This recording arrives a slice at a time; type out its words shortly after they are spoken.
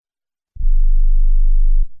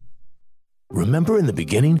Remember in the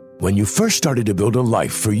beginning, when you first started to build a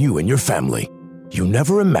life for you and your family? You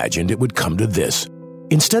never imagined it would come to this.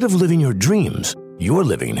 Instead of living your dreams, you're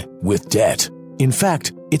living with debt. In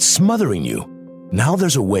fact, it's smothering you. Now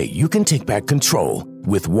there's a way you can take back control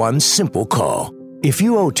with one simple call. If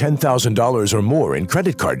you owe $10,000 or more in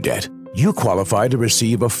credit card debt, you qualify to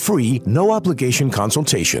receive a free, no-obligation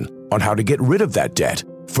consultation on how to get rid of that debt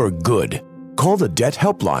for good. Call the Debt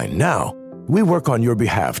Helpline now. We work on your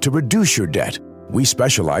behalf to reduce your debt. We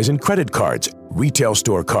specialize in credit cards, retail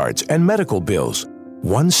store cards, and medical bills.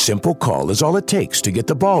 One simple call is all it takes to get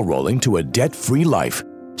the ball rolling to a debt-free life.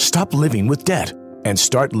 Stop living with debt and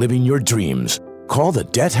start living your dreams. Call the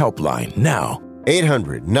Debt Helpline now.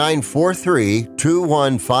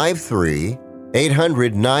 800-943-2153.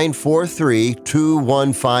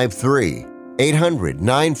 800-943-2153.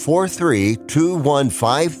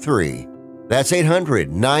 800-943-2153. That's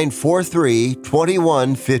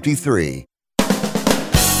 800-943-2153.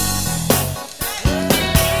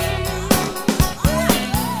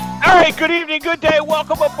 All right, good evening, good day.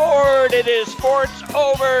 Welcome aboard. It is Sports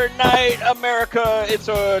Overnight America. It's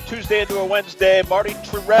a Tuesday into a Wednesday. Marty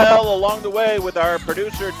Terrell along the way with our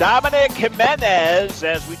producer Dominic Jimenez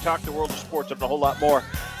as we talk the world of sports and a whole lot more.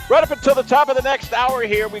 Right up until the top of the next hour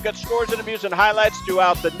here, we've got scores, interviews, and highlights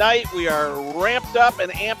throughout the night. We are ramped up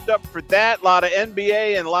and amped up for that. A lot of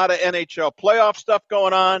NBA and a lot of NHL playoff stuff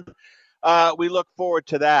going on. We look forward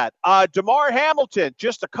to that. DeMar Hamilton,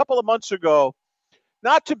 just a couple of months ago,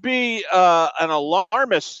 not to be an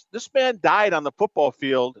alarmist, this man died on the football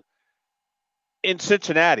field in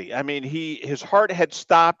Cincinnati. I mean, his heart had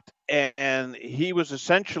stopped and he was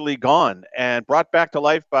essentially gone and brought back to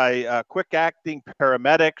life by quick-acting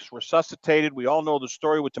paramedics, resuscitated. We all know the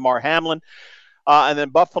story with Damar Hamlin. And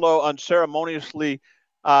then Buffalo unceremoniously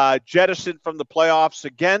jettisoned from the playoffs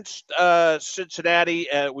against Cincinnati.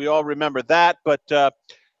 We all remember that. But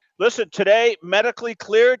listen, today, medically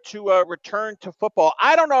cleared to return to football.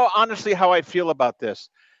 I don't know, honestly, how I feel about this.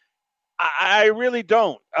 I really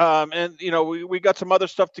don't. And, you know, we got some other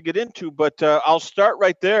stuff to get into, but I'll start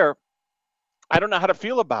right there. I don't know how to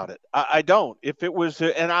feel about it. I don't. If it was,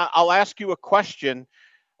 and I'll ask you a question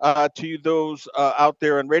to you, those out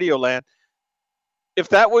there in Radio Land. If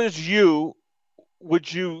that was you,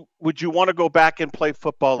 would you want to go back and play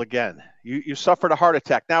football again? You suffered a heart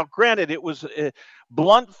attack. Now, granted, it was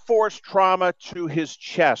blunt force trauma to his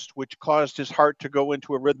chest, which caused his heart to go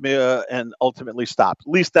into arrhythmia and ultimately stop. At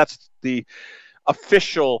least that's the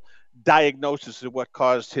official diagnosis of what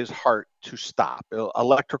caused his heart to stop,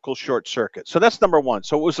 electrical short circuit. So that's number one.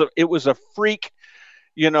 So it was a freak,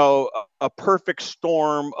 you know, a perfect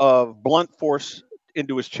storm of blunt force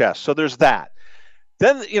into his chest. So there's that.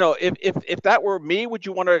 Then, you know, if that were me, would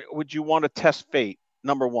you want to test fate?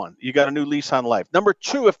 Number one, you got a new lease on life. Number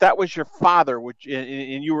two, if that was your father,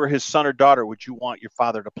 and you were his son or daughter, would you want your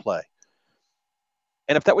father to play?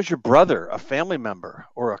 And if that was your brother, a family member,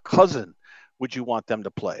 or a cousin, would you want them to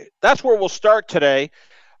play? That's where we'll start today.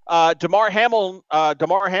 Damar Hamlin of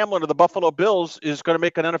the Buffalo Bills is going to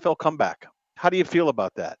make an NFL comeback. How do you feel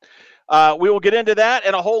about that? We will get into that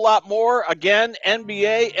and a whole lot more. Again,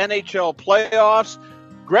 NBA, NHL playoffs.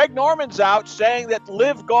 Greg Norman's out saying that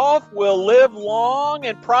Live Golf will live long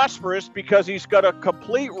and prosperous because he's got a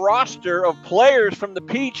complete roster of players from the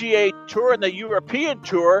PGA Tour and the European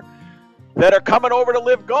Tour that are coming over to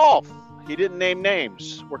Live Golf. He didn't name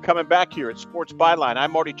names. We're coming back here at Sports Byline.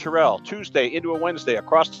 I'm Marty Terrell. Tuesday into a Wednesday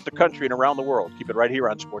across the country and around the world. Keep it right here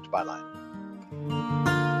on Sports Byline.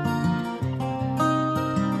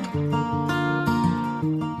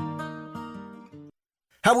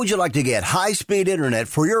 How would you like to get high-speed internet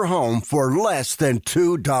for your home for less than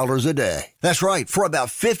 $2 a day? That's right. For about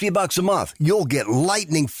 $50 a month, you'll get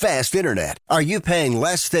lightning-fast internet. Are you paying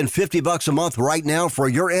less than $50 a month right now for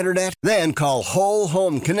your internet? Then call Whole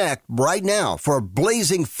Home Connect right now for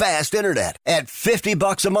blazing fast internet at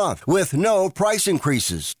 $50 a month with no price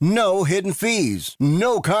increases, no hidden fees,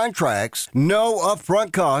 no contracts, no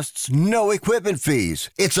upfront costs, no equipment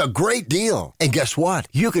fees. It's a great deal. And guess what?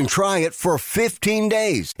 You can try it for 15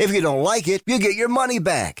 days. If you don't like it, you get your money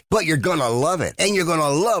back. But you're going to love it, and you're going to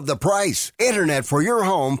love the price. Internet for your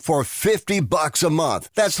home for $50 a month.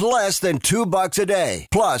 That's less than $2 a day.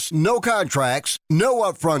 Plus, no contracts, no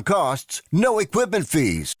upfront costs, no equipment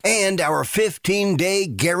fees, and our 15-day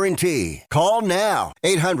guarantee. Call now.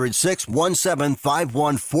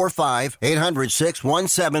 800-617-5145.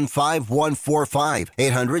 800-617-5145.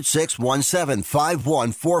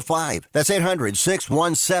 800-617-5145. That's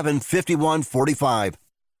 800-617-5145.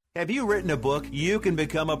 Have you written a book? You can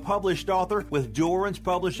become a published author with Dorrance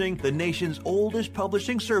Publishing, the nation's oldest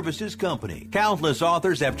publishing services company. Countless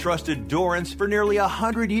authors have trusted Dorrance for nearly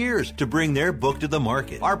 100 years to bring their book to the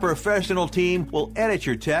market. Our professional team will edit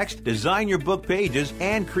your text, design your book pages,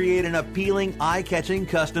 and create an appealing, eye-catching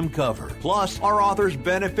custom cover. Plus, our authors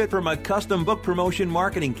benefit from a custom book promotion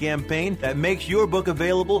marketing campaign that makes your book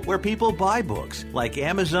available where people buy books, like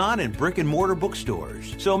Amazon and brick-and-mortar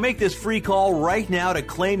bookstores. So make this free call right now to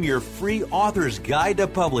claim your free author's guide to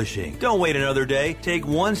publishing. Don't wait another day. Take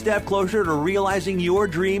one step closer to realizing your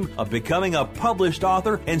dream of becoming a published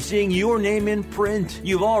author and seeing your name in print.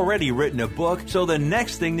 You've already written a book, so the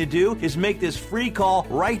next thing to do is make this free call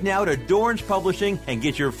right now to Dorrance Publishing and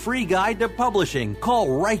get your free guide to publishing.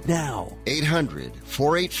 Call right now.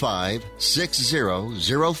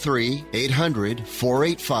 800-485-6003.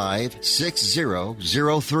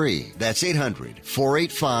 800-485-6003. That's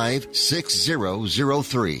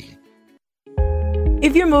 800-485-6003.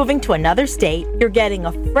 If you're moving to another state, you're getting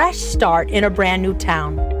a fresh start in a brand new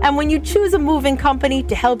town. And when you choose a moving company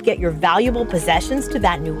to help get your valuable possessions to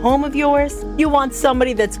that new home of yours, you want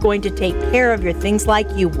somebody that's going to take care of your things like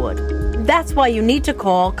you would. That's why you need to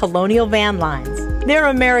call Colonial Van Lines. They're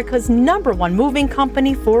America's #1 moving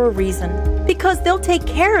company for a reason. Because they'll take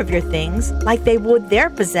care of your things like they would their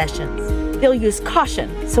possessions. They'll use caution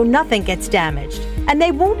so nothing gets damaged. And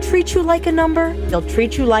they won't treat you like a number, they'll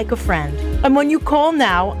treat you like a friend. And when you call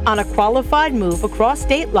now on a qualified move across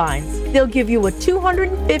state lines, they'll give you a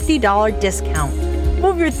 $250 discount.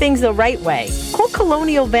 Move your things the right way. Call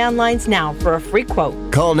Colonial Van Lines now for a free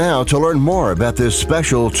quote. Call now to learn more about this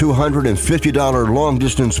special $250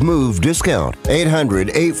 long-distance move discount.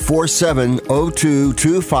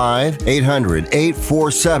 800-847-0225.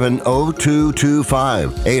 800-847-0225.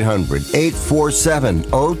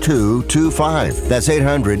 800-847-0225. That's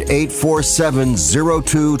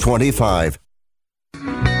 800-847-0225.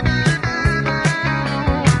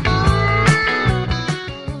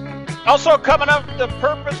 Also coming up, the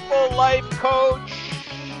Purposeful Life Coach,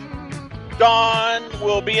 Dawn,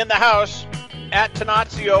 will be in the house. At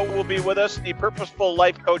Tenazio will be with us. The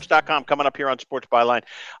PurposefulLifeCoach.com coming up here on Sports Byline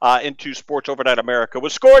into Sports Overnight America.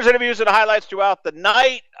 With scores, interviews, and highlights throughout the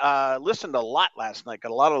night. Listened a lot last night.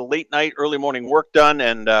 Got a lot of late night, early morning work done,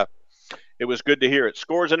 and it was good to hear it.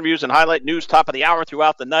 Scores, interviews, and highlight news, top of the hour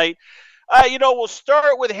throughout the night. We'll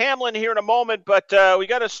start with Hamlin here in a moment, but we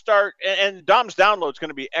got to start, and Dom's Download is going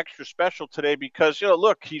to be extra special today because,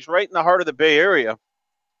 look, he's right in the heart of the Bay Area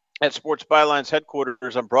at Sports Byline's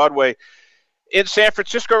headquarters on Broadway in San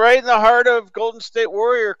Francisco, right in the heart of Golden State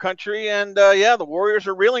Warrior country, and, the Warriors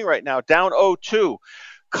are reeling right now, down 0-2.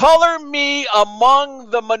 Color me among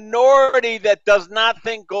the minority that does not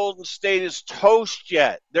think Golden State is toast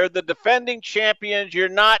yet. They're the defending champions. You're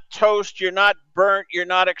not toast. You're not burnt. You're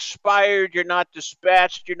not expired. You're not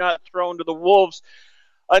dispatched. You're not thrown to the wolves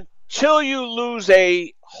until you lose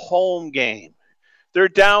a home game. They're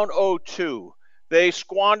down 0-2. They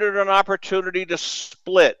squandered an opportunity to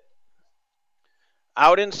split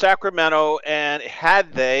out in Sacramento, and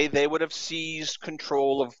had they would have seized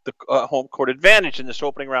control of the home court advantage in this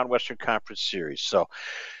opening round Western Conference series. So,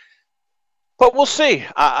 but we'll see.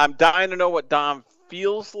 I'm dying to know what Dom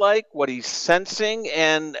feels like, what he's sensing,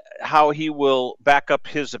 and how he will back up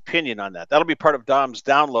his opinion on that. That'll be part of Dom's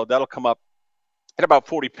Download. That'll come up at about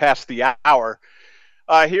 40 past the hour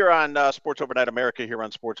here on Sports Overnight America, here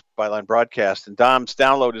on Sports Byline Broadcast. And Dom's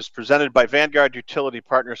Download is presented by Vanguard Utility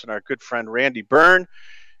Partners and our good friend Randy Byrne.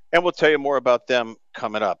 And we'll tell you more about them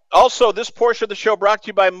coming up. Also, this portion of the show brought to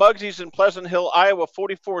you by Mugsy's in Pleasant Hill, Iowa.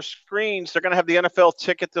 44 screens. They're going to have the NFL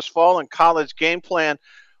ticket this fall and college game plan.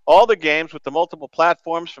 All the games with the multiple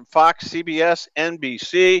platforms from Fox, CBS,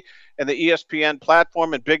 NBC, and the ESPN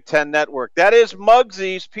platform and Big Ten Network. That is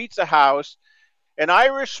Mugsy's Pizza House. An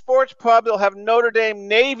Irish sports pub. They'll have Notre Dame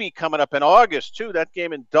Navy coming up in August, too. That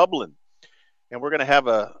game in Dublin. And we're going to have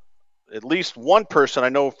at least one person I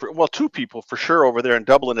know, two people for sure over there in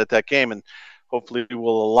Dublin at that game. And hopefully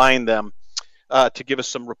we'll align them to give us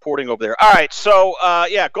some reporting over there. All right, so,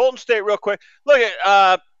 Golden State real quick. Look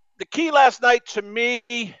at the key last night to me.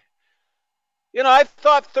 I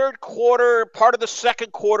thought third quarter, part of the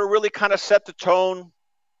second quarter really kind of set the tone.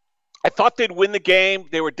 I thought they'd win the game.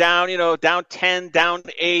 They were down, down 10, down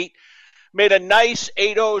 8. Made a nice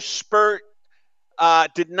 8-0 spurt.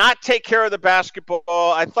 Did not take care of the basketball.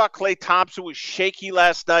 I thought Klay Thompson was shaky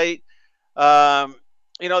last night.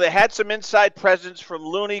 They had some inside presence from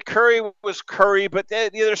Looney. Curry was Curry, but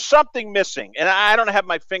there's something missing. And I don't have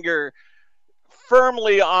my finger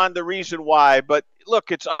firmly on the reason why. But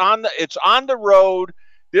look, it's on the road.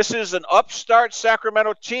 This is an upstart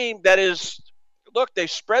Sacramento team that is look, they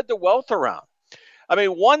spread the wealth around. I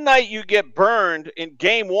mean, one night you get burned in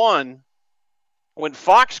game one when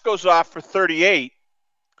Fox goes off for 38.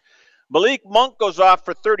 Malik Monk goes off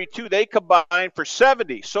for 32. They combine for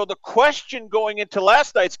 70. So the question going into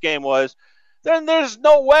last night's game was, then there's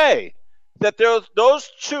no way that those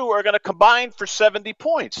two are going to combine for 70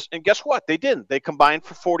 points. And guess what? They didn't. They combined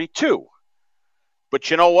for 42.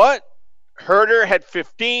 But you know what? Herter had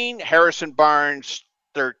 15. Harrison Barnes,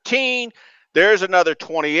 13. There's another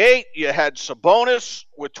 28. You had Sabonis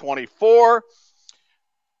with 24.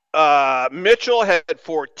 Mitchell had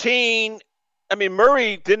 14. I mean,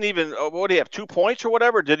 Murray didn't even, what did he have, 2 points or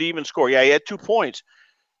whatever? Did he even score? Yeah, he had 2 points.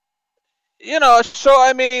 So,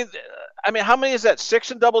 I mean, how many is that?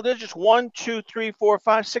 6 in double digits? 1, 2, 3, 4,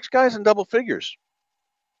 5, 6 guys in double figures.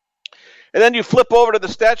 And then you flip over to the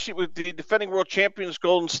stat sheet with the defending world champions,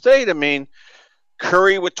 Golden State. I mean,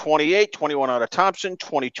 Curry with 28, 21 out of Thompson,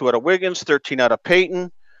 22 out of Wiggins, 13 out of Payton.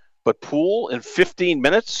 But Poole in 15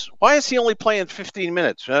 minutes? Why is he only playing 15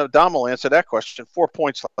 minutes? Dom will answer that question. 4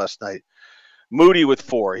 points last night. Moody with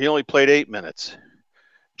 4. He only played 8 minutes.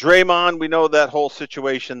 Draymond, we know that whole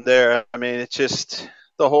situation there. I mean, it's just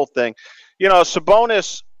the whole thing.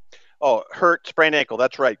 Sabonis, hurt, sprained ankle.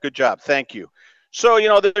 That's right. Good job. Thank you. So,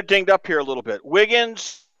 they're dinged up here a little bit.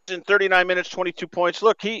 Wiggins in 39 minutes, 22 points.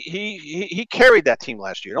 Look, he carried that team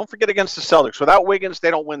last year. Don't forget against the Celtics. Without Wiggins,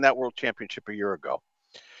 they don't win that world championship a year ago.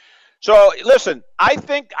 So listen, I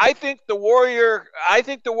think the Warrior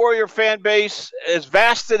fan base, as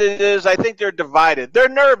vast as it is, I think they're divided. They're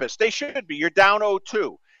nervous. They should be. You're down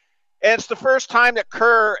 0-2. And it's the first time that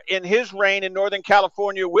Kerr in his reign in Northern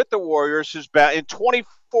California with the Warriors has been in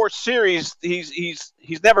 24 series, he's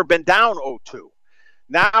never been down 0-2.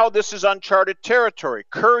 Now this is uncharted territory.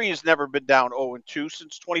 Curry has never been down 0-2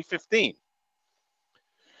 since 2015.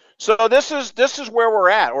 So this is where we're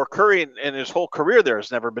at. Or Curry in his whole career there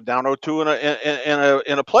has never been down 0-2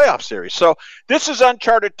 in a playoff series. So this is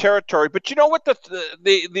uncharted territory. But you know what?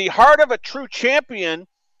 The heart of a true champion,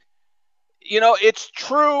 it's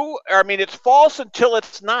true. I mean, it's false until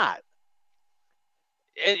it's not.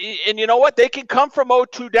 And you know what? They can come from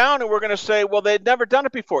 0-2 down, and we're going to say, well, they've never done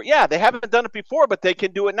it before. Yeah, they haven't done it before, but they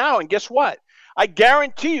can do it now. And guess what? I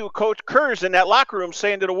guarantee you Coach Kerr's in that locker room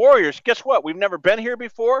saying to the Warriors, guess what? We've never been here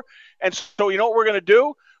before. And so you know what we're going to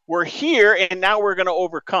do? We're here, and now we're going to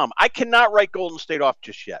overcome. I cannot write Golden State off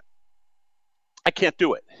just yet. I can't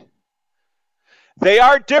do it. They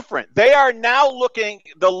are different. They are now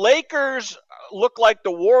the Lakers look like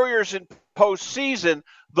the Warriors in postseason.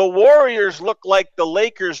 The Warriors look like the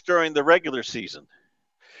Lakers during the regular season.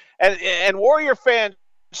 And Warrior fans,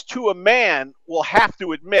 to a man, will have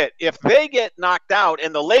to admit, if they get knocked out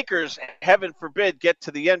and the Lakers, heaven forbid, get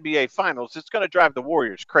to the NBA Finals, it's going to drive the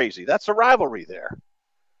Warriors crazy. That's a rivalry there.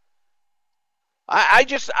 I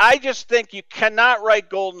just think you cannot write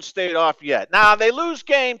Golden State off yet. Now, they lose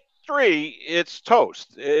game 3, it's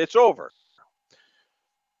toast. It's over.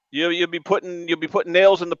 You'll be putting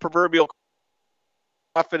nails in the proverbial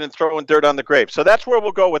coffin and throwing dirt on the grave. So that's where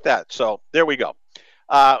we'll go with that. So there we go.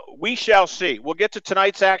 We shall see. We'll get to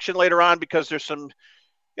tonight's action later on because there's some,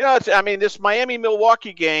 this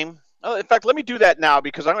Miami-Milwaukee game. In fact, let me do that now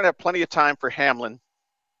because I'm going to have plenty of time for Hamlin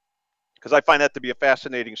because I find that to be a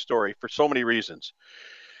fascinating story for so many reasons.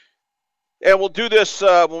 And we'll do this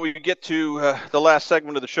when we get to the last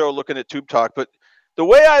segment of the show, looking at Tube Talk. But the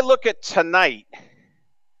way I look at tonight,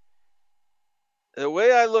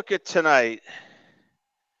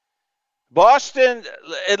 Boston,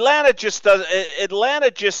 Atlanta just,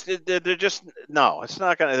 they're just, no, it's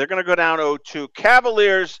not going to, they're going to go down 0-2.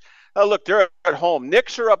 Cavaliers, look, they're at home.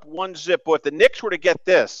 Knicks are up 1-0. But if the Knicks were to get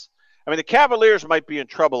this, the Cavaliers might be in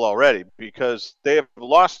trouble already because they have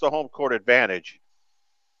lost the home court advantage.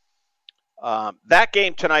 That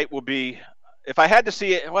game tonight will be, if I had to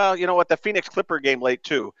see it, well, you know what, the Phoenix Clipper game late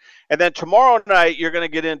too. And then tomorrow night, you're going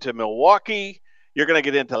to get into Milwaukee, you're going to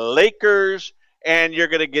get into Lakers, and you're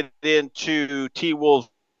going to get into T-Wolves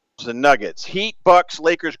and Nuggets. Heat, Bucks,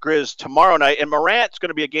 Lakers, Grizz tomorrow night. And Morant's going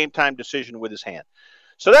to be a game-time decision with his hand.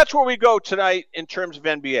 So that's where we go tonight in terms of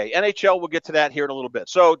NBA. NHL, we'll get to that here in a little bit.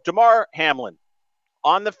 So DeMar Hamlin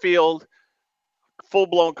on the field,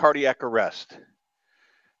 full-blown cardiac arrest.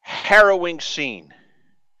 Harrowing scene.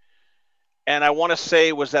 And I want to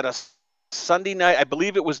say, was that a Sunday night? I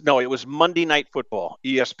believe it was Monday Night Football,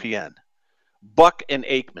 ESPN. Buck and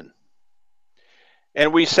Aikman.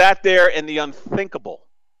 And we sat there in the unthinkable.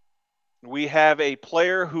 We have a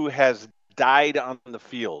player who has died on the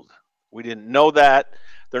field. We didn't know that.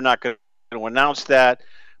 They're not going to announce that.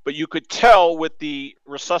 But you could tell with the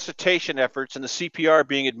resuscitation efforts and the CPR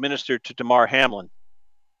being administered to DeMar Hamlin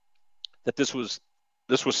that this was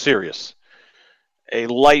serious, a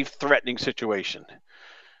life-threatening situation.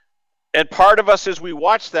 And part of us, as we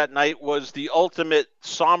watched that night, was the ultimate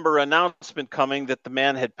somber announcement coming that the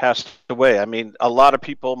man had passed away. I mean, a lot of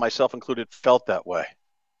people, myself included, felt that way.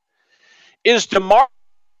 Is DeMar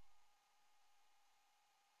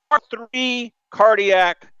 3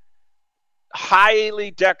 cardiac,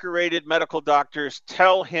 highly decorated medical doctors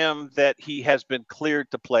tell him that he has been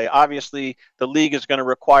cleared to play? Obviously, the league is going to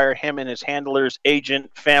require him and his handlers,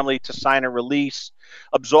 agent, family to sign a release,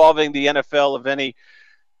 absolving the NFL of any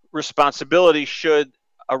responsibility should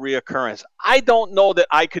a reoccurrence. I don't know that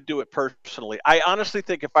I could do it personally. I honestly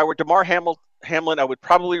think if I were DeMar Hamlin, I would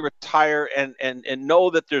probably retire and know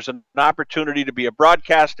that there's an opportunity to be a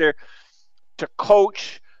broadcaster, to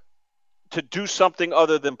coach, to do something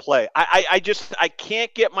other than play. I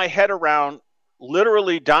can't get my head around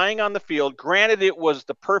literally dying on the field. Granted, it was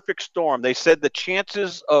the perfect storm. They said the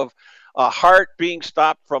chances of a heart being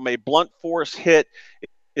stopped from a blunt force hit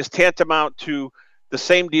is tantamount to the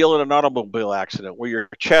same deal in an automobile accident where your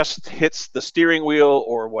chest hits the steering wheel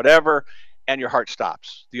or whatever and your heart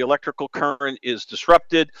stops. The electrical current is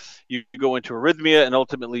disrupted. You go into arrhythmia and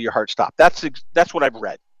ultimately your heart stops. That's what I've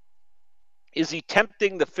read. Is he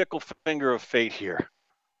tempting the fickle finger of fate here?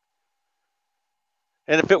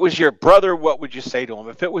 And if it was your brother, what would you say to him?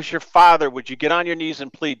 If it was your father, would you get on your knees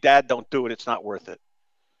and plead, Dad, don't do it, it's not worth it?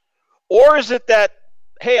 Or is it that,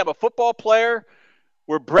 hey, I'm a football player,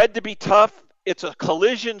 we're bred to be tough, it's a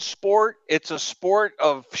collision sport, it's a sport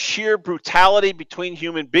of sheer brutality between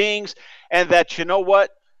human beings, and that, you know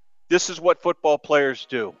what, this is what football players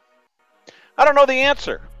do? I don't know the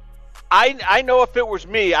answer. I know if it was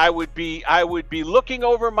me, I would be looking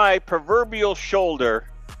over my proverbial shoulder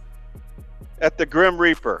at the Grim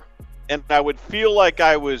Reaper, and I would feel like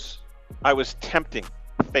I was tempting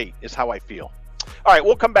fate, is how I feel. All right,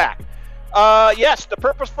 we'll come back. Yes, the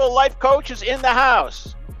Purposeful Life Coach is in the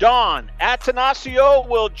house. Dawn Atanasio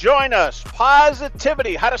will join us.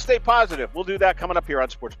 Positivity, how to stay positive. We'll do that coming up here on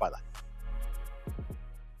Sports Byline.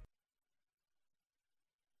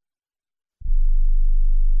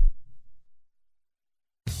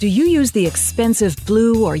 Do you use the expensive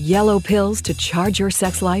blue or yellow pills to charge your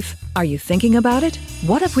sex life? Are you thinking about it?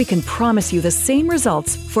 What if we can promise you the same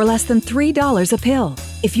results for less than $3 a pill?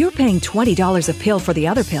 If you're paying $20 a pill for the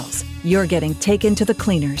other pills, you're getting taken to the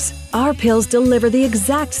cleaners. Our pills deliver the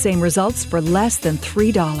exact same results for less than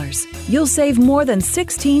 $3. You'll save more than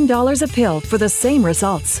 $16 a pill for the same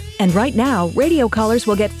results. And right now, radio callers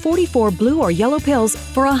will get 44 blue or yellow pills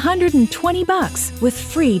for $120 with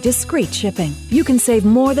free discreet shipping. You can save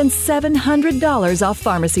more than $700 off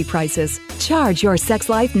pharmacy prices. Charge your sex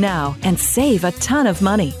life now and save a ton of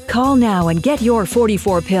money. Call now and get your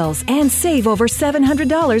 44 pills and save over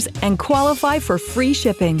 $700 and qualify for free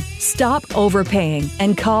shipping. Stop overpaying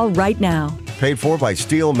and call right now. Paid for by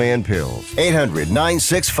Steelman Pills.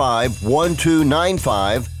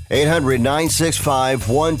 800-965-1295.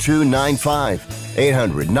 800-965-1295.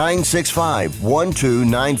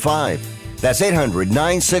 800-965-1295. That's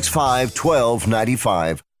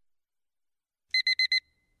 800-965-1295.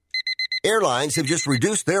 Airlines have just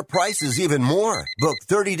reduced their prices even more. Book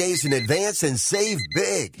 30 days in advance and save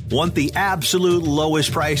big. Want the absolute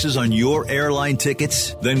lowest prices on your airline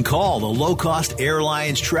tickets? Then call the Low Cost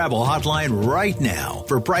Airlines Travel Hotline right now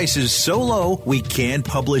for prices so low we can't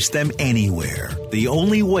publish them anywhere. The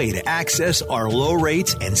only way to access our low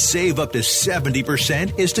rates and save up to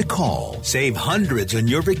 70% is to call. Save hundreds on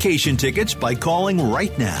your vacation tickets by calling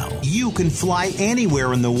right now. You can fly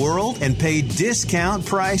anywhere in the world and pay discount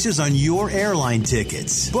prices on your airline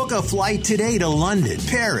tickets. Book a flight today to London,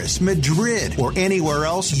 Paris, Madrid, or anywhere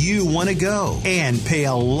else you want to go and pay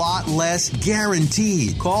a lot less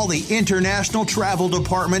guaranteed. Call the International Travel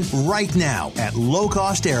Department right now at Low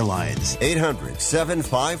Cost Airlines.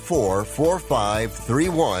 800-754-4531.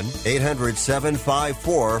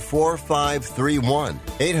 800-754-4531.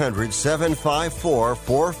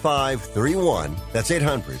 800-754-4531. That's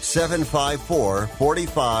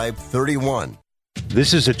 800-754-4531.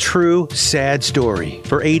 This is a true, sad story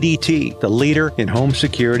for ADT, the leader in home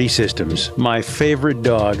security systems. My favorite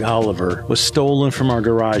dog, Oliver, was stolen from our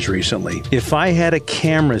garage recently. If I had a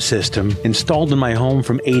camera system installed in my home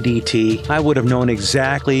from ADT, I would have known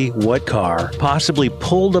exactly what car possibly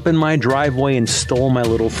pulled up in my driveway and stole my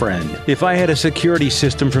little friend. If I had a security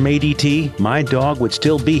system from ADT, my dog would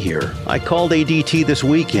still be here. I called ADT this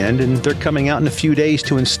weekend, and they're coming out in a few days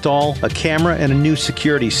to install a camera and a new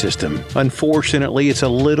security system. Unfortunately, Unfortunately, it's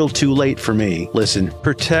a little too late for me. Listen,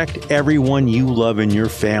 protect everyone you love in your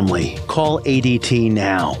family. Call ADT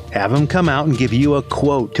now. Have them come out and give you a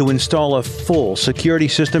quote to install a full security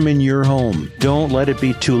system in your home. Don't let it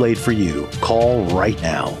be too late for you. Call right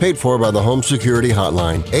now. Paid for by the Home Security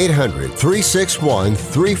Hotline.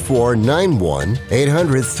 800-361-3491.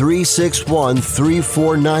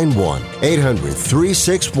 800-361-3491.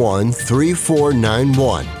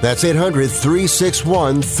 800-361-3491. That's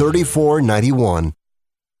 800-361-3491.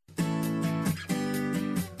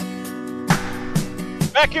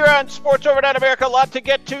 Back here on Sports Overnight America, a lot to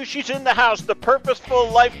get to. She's in the house. The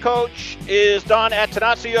Purposeful Life Coach is Dawn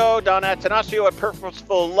Attanasio. Dawn Attanasio at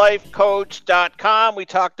purposefullifecoach.com. We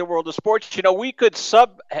talk the world of sports. You know, we could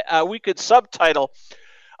subtitle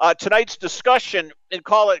tonight's discussion and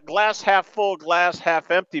call it glass half full, glass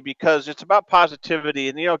half empty, because it's about positivity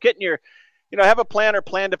and, you know, getting your, you know, have a plan or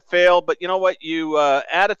plan to fail, but you know what?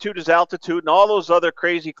 Attitude is altitude and all those other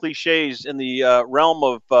crazy cliches in the realm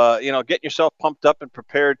of, getting yourself pumped up and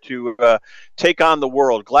prepared to take on the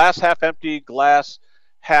world. Glass half empty, glass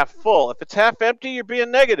half full. If it's half empty, you're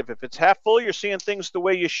being negative. If it's half full, you're seeing things the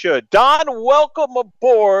way you should. Don, welcome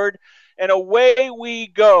aboard, and away we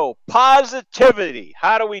go. Positivity.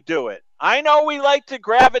 How do we do it? I know we like to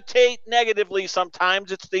gravitate negatively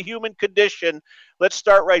sometimes. It's the human condition. Let's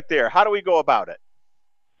start right there. How do we go about it?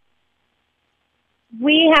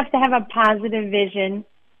 We have to have a positive vision,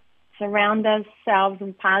 surround ourselves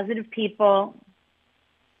with positive people,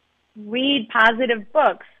 read positive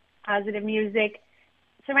books, positive music,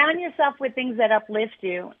 surround yourself with things that uplift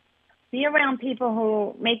you. Be around people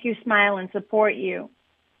who make you smile and support you.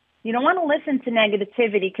 You don't want to listen to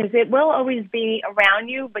negativity because it will always be around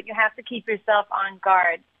you, but you have to keep yourself on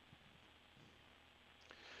guard.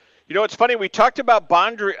 You know, it's funny. We talked about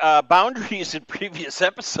boundaries in previous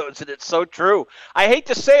episodes, and it's so true. I hate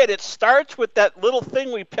to say it. It starts with that little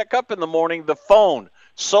thing we pick up in the morning, the phone,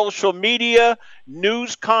 social media,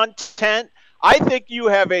 news content. I think you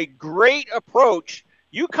have a great approach.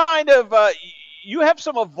 You kind of you have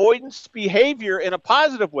some avoidance behavior in a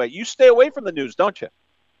positive way. You stay away from the news, don't you?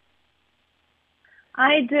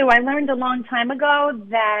 I do. I learned a long time ago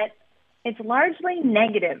that it's largely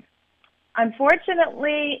negative.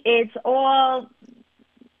 Unfortunately, it's all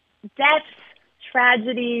deaths,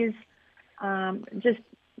 tragedies, just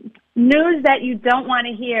news that you don't want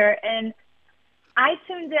to hear. And I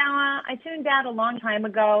tuned out a long time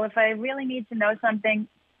ago. If I really need to know something,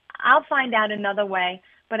 I'll find out another way.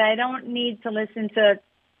 But I don't need to listen to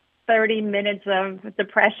 30 minutes of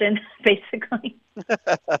depression, basically.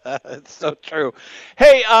 It's so true.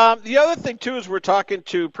 Hey, the other thing, too, is we're talking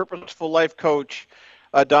to Purposeful Life Coach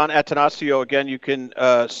Dawn Attanasio. Again, you can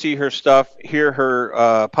see her stuff, hear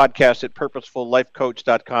her podcast at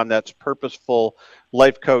purposefullifecoach.com. That's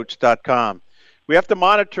purposefullifecoach.com. We have to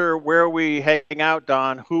monitor where we hang out,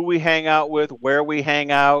 Dawn, who we hang out with, where we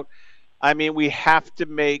hang out. I mean, we have to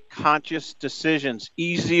make conscious decisions.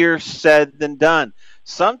 Easier said than done.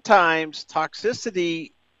 Sometimes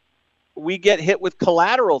toxicity, we get hit with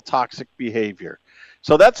collateral toxic behavior.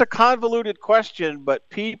 So that's a convoluted question, but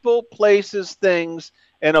people, places, things,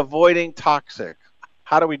 and avoiding toxic.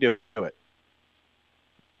 How do we do it?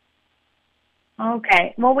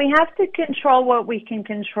 Okay. Well, we have to control what we can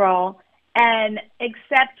control and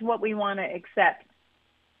accept what we want to accept.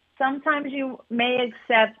 Sometimes you may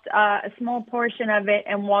accept a small portion of it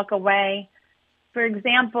and walk away. For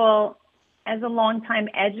example, as a longtime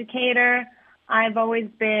educator, I've always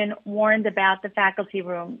been warned about the faculty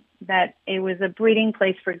room, that it was a breeding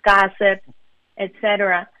place for gossip,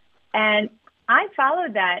 etc. And I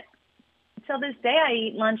followed that. Till this day, I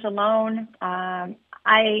eat lunch alone. I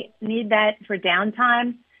need that for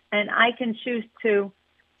downtime, and I can choose to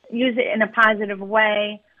use it in a positive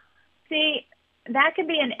way. See, that could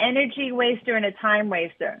be an energy waster and a time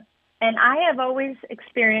waster. And I have always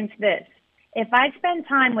experienced this. If I spend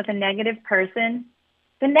time with a negative person,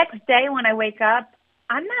 the next day when I wake up,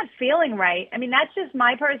 I'm not feeling right. I mean, that's just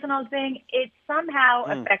my personal thing. It somehow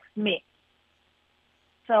affects me.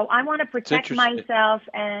 So I want to protect myself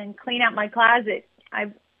and clean out my closet.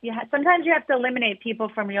 Sometimes you have to eliminate people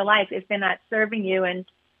from your life if they're not serving you and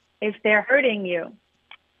if they're hurting you.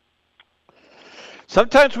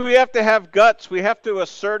 Sometimes we have to have guts. We have to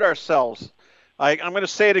assert ourselves. I'm going to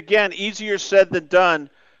say it again, easier said than done.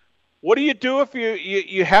 What do you do if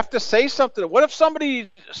you have to say something? What if somebody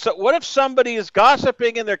is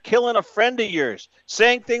gossiping and they're killing a friend of yours,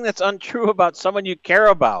 saying things that's untrue about someone you care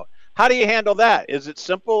about? How do you handle that? Is it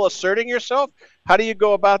simple asserting yourself? How do you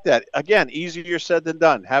go about that? Again, easier said than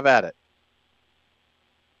done. Have at it.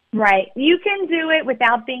 Right. You can do it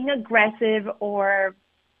without being aggressive or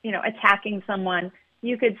attacking someone.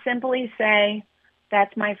 You could simply say,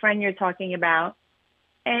 that's my friend you're talking about,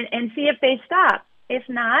 and see if they stop. If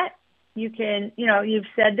not, you can, you've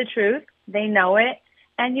said the truth. They know it.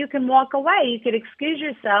 And you can walk away. You could excuse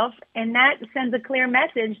yourself, and that sends a clear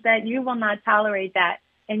message that you will not tolerate that,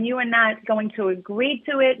 and you are not going to agree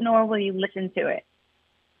to it, nor will you listen to it.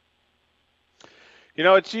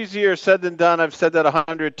 It's easier said than done. I've said that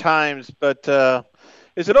 100 times, but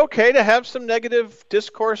is it okay to have some negative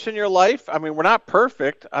discourse in your life? I mean, we're not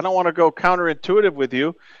perfect. I don't want to go counterintuitive with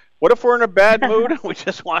you. What if we're in a bad mood and we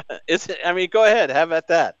just want to, go ahead, have at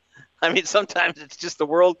that. I mean, sometimes it's just the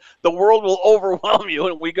world will overwhelm you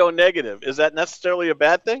and we go negative. Is that necessarily a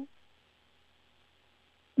bad thing?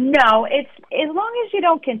 No, it's as long as you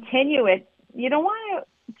don't continue it. You don't want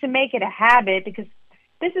to make it a habit, because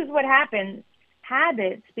this is what happens.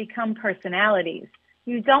 Habits become personalities.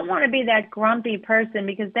 You don't want to be that grumpy person,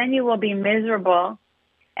 because then you will be miserable.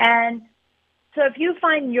 And so if you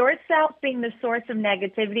find yourself being the source of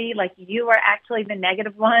negativity, like you are actually the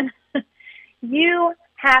negative one, you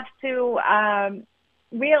have to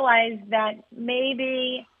realize that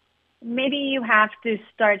maybe you have to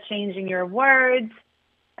start changing your words,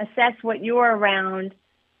 assess what you're around,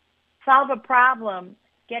 solve a problem,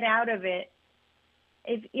 get out of it.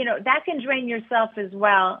 If that can drain yourself as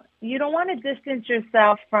well. You don't want to distance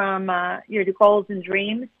yourself from your goals and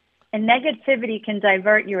dreams, and negativity can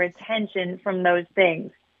divert your attention from those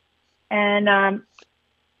things. And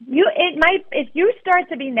if you start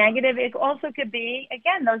to be negative, it also could be,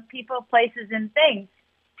 again, those people, places, and things.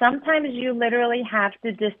 Sometimes you literally have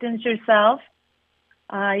to distance yourself.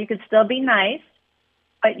 You could still be nice,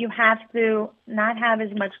 but you have to not have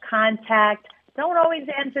as much contact. Don't always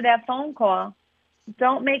answer that phone call.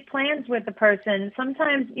 Don't make plans with the person.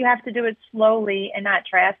 Sometimes you have to do it slowly and not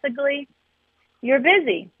drastically. You're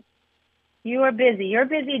busy. You are busy. You're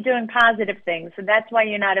busy doing positive things. So that's why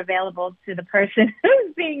you're not available to the person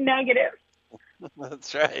who's being negative.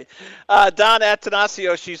 That's right. Dawn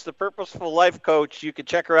Atanasio, she's the Purposeful Life Coach. You can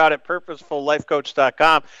check her out at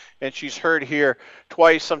purposefullifecoach.com. And she's heard here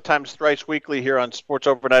twice, sometimes thrice weekly here on Sports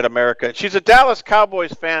Overnight America. She's a Dallas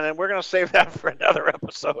Cowboys fan, and we're going to save that for another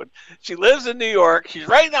episode. She lives in New York. She's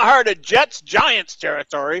right in the heart of Jets-Giants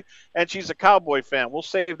territory, and she's a Cowboy fan. We'll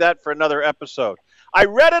save that for another episode. I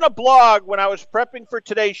read in a blog when I was prepping for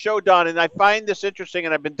today's show, Dawn, and I find this interesting,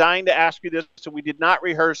 and I've been dying to ask you this, so we did not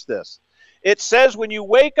rehearse this. It says when you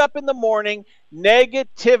wake up in the morning,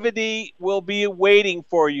 negativity will be waiting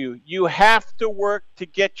for you. You have to work to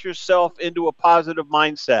get yourself into a positive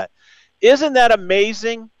mindset. Isn't that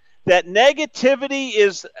amazing? That negativity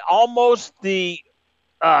is almost the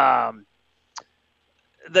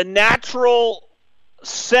natural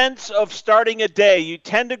sense of starting a day. You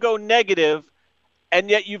tend to go negative, and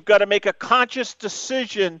yet you've got to make a conscious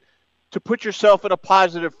decision to put yourself in a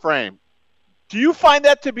positive frame. Do you find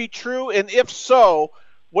that to be true? And if so,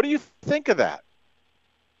 what do you think of that?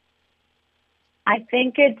 I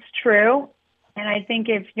think it's true. And I think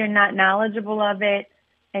if you're not knowledgeable of it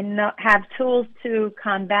and have tools to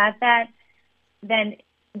combat that, then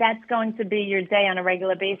that's going to be your day on a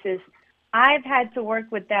regular basis. I've had to work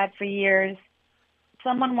with that for years.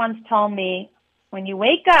 Someone once told me, when you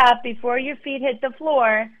wake up, before your feet hit the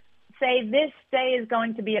floor, say, this day is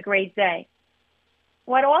going to be a great day.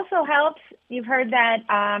 What also helps, you've heard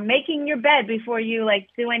that making your bed before you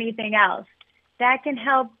do anything else, that can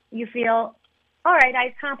help you feel, all right, I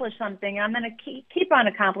accomplished something. I'm going to keep on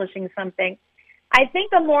accomplishing something. I think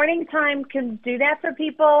the morning time can do that for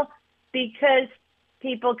people because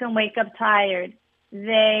people can wake up tired.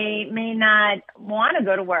 They may not want to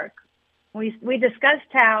go to work. We discussed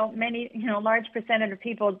how many, large percentage of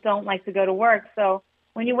people don't like to go to work. So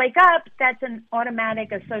when you wake up, that's an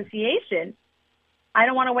automatic association. I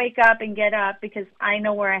don't want to wake up and get up because I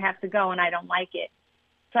know where I have to go and I don't like it.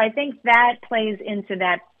 So I think that plays into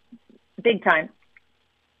that big time.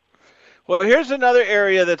 Well, here's another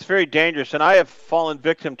area that's very dangerous, and I have fallen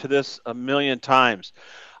victim to this a million times.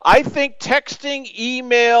 I think texting,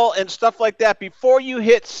 email, and stuff like that, before you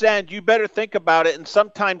hit send, you better think about it and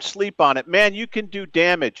sometimes sleep on it. Man, you can do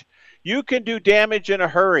damage. You can do damage in a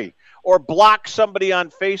hurry. Or block somebody on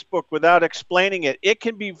Facebook without explaining it. It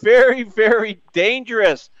can be very, very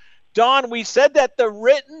dangerous. Dawn, we said that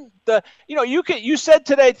you said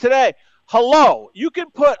today, hello. You can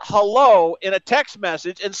put hello in a text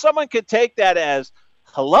message, and someone can take that as,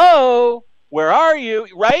 hello, where are you,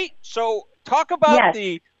 right? So talk about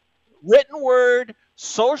the written word,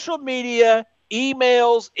 social media,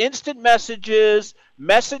 emails, instant messages,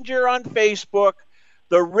 messenger on Facebook.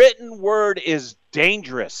 The written word is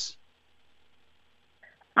dangerous.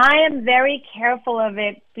 I am very careful of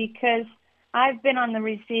it because I've been on the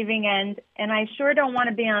receiving end, and I sure don't want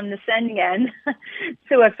to be on the sending end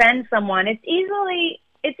to offend someone. It's easy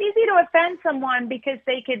to offend someone because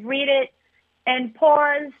they could read it and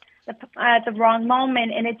pause at the wrong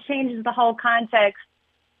moment, and it changes the whole context.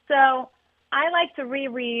 So I like to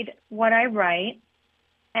reread what I write,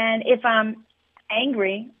 and if I'm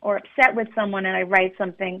angry or upset with someone and I write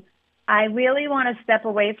something, I really want to step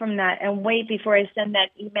away from that and wait before I send that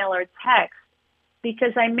email or text,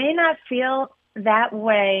 because I may not feel that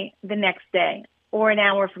way the next day or an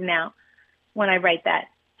hour from now when I write that.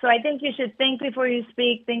 So I think you should think before you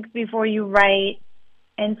speak, think before you write,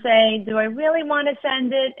 and say, do I really want to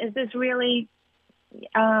send it? Is this really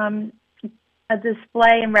a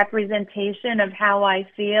display and representation of how I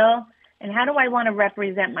feel? And how do I want to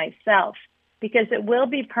represent myself? Because it will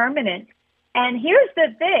be permanent. And here's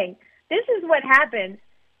the thing. This is what happens.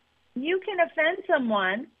 You can offend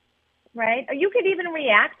someone, right? Or you could even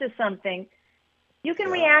react to something. You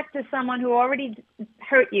can react to someone who already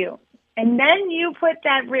hurt you. And then you put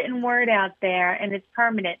that written word out there, and it's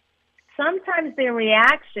permanent. Sometimes their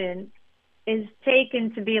reaction is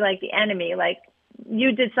taken to be like the enemy, like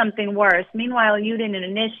you did something worse. Meanwhile, you didn't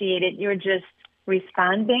initiate it. You're just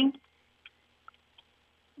responding.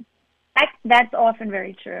 That's often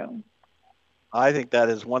very true. I think that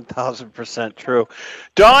is 1,000% true.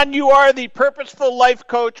 Dawn, you are the Purposeful Life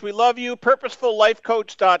Coach. We love you.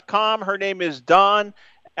 PurposefulLifeCoach.com. Her name is Dawn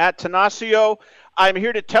Atanasio. I'm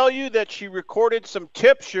here to tell you that she recorded some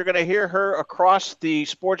tips. You're going to hear her across the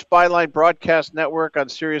Sports Byline Broadcast Network on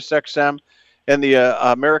SiriusXM and the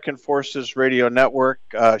American Forces Radio Network.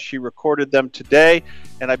 She recorded them today,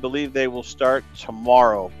 and I believe they will start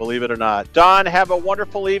tomorrow, believe it or not. Dawn, have a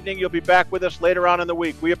wonderful evening. You'll be back with us later on in the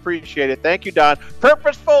week. We appreciate it. Thank you, Dawn.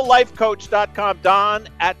 PurposefulLifeCoach.com, Dawn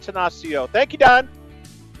Atanasio. Thank you, Dawn.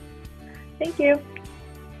 Thank you.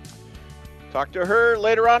 Talk to her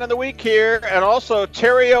later on in the week here. And also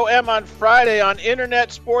Terry O.M. on Friday on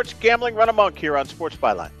Internet Sports Gambling Run Amok here on Sports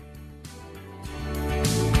Byline.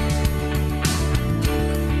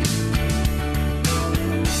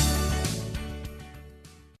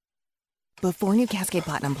 Before new Cascade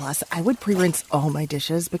Platinum Plus, I would pre-rinse all my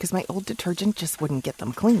dishes because my old detergent just wouldn't get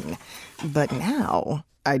them clean. But now,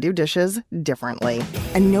 I do dishes differently.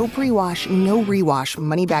 A no pre-wash, no rewash,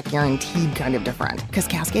 money-back guaranteed kind of different. Because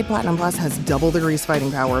Cascade Platinum Plus has double the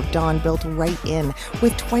grease-fighting power of Dawn built right in,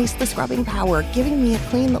 with twice the scrubbing power, giving me a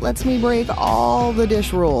clean that lets me break all the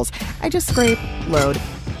dish rules. I just scrape, load,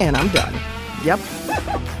 and I'm done. Yep.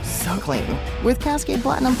 So clean. With Cascade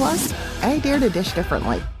Platinum Plus, I dare to dish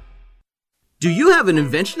differently. Do you have an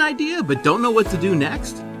invention idea but don't know what to do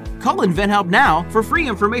next? Call InventHelp now for free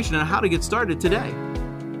information on how to get started today.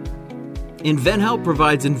 InventHelp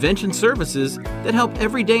provides invention services that help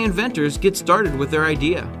everyday inventors get started with their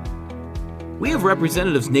idea. We have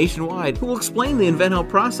representatives nationwide who will explain the InventHelp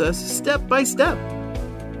process step by step.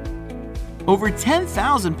 Over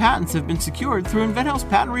 10,000 patents have been secured through InventHelp's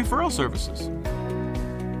patent referral services.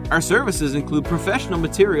 Our services include professional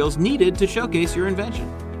materials needed to showcase your invention,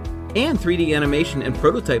 and 3D animation and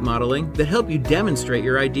prototype modeling that help you demonstrate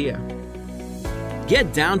your idea.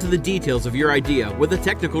 Get down to the details of your idea with a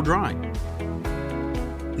technical drawing.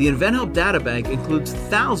 The InventHelp Data Bank includes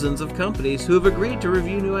thousands of companies who have agreed to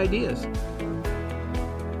review new ideas.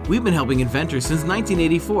 We've been helping inventors since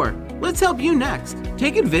 1984. Let's help you next.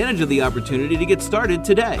 Take advantage of the opportunity to get started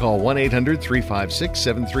today. Call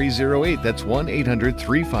 1-800-356-7308. That's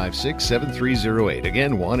 1-800-356-7308.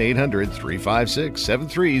 Again,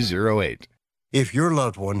 1-800-356-7308. If your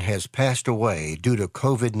loved one has passed away due to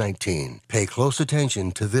COVID-19, pay close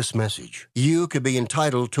attention to this message. You could be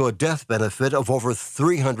entitled to a death benefit of over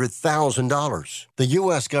 $300,000. The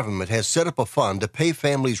U.S. government has set up a fund to pay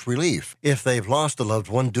families relief if they've lost a loved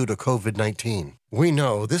one due to COVID-19. We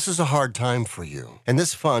know this is a hard time for you, and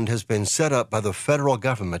this fund has been set up by the federal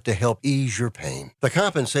government to help ease your pain. The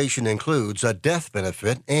compensation includes a death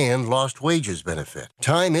benefit and lost wages benefit.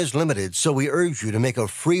 Time is limited, so we urge you to make a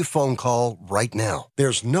free phone call right now.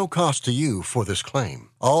 There's no cost to you for this claim.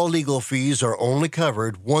 All legal fees are only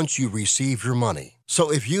covered once you receive your money. So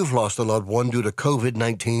if you've lost a loved one due to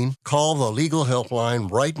COVID-19, call the legal helpline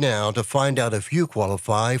right now to find out if you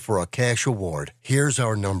qualify for a cash award. Here's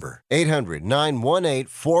our number: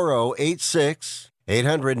 800-918-4086.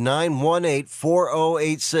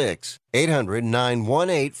 800-918-4086.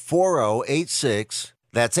 800-918-4086.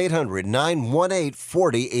 That's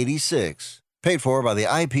 800-918-4086. Paid for by the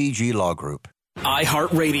IPG Law Group.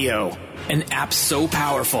 iHeartRadio, an app so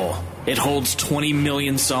powerful, it holds 20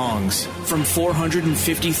 million songs from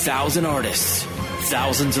 450,000 artists.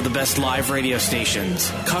 Thousands of the best live radio stations,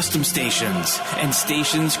 custom stations, and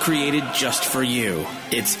stations created just for you.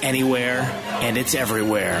 It's anywhere and it's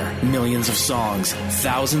everywhere. Millions of songs,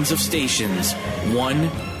 thousands of stations, one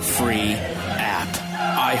free app.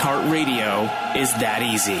 iHeartRadio is that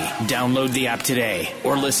easy. Download the app today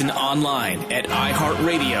or listen online at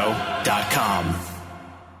iHeartRadio.com.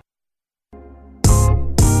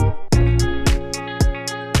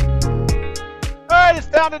 All right, it's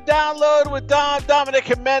down to download with Dominic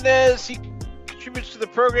Jimenez. He contributes to the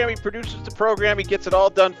program. He produces the program. He gets it all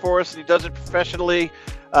done for us, and he does it professionally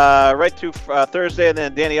right through Thursday. And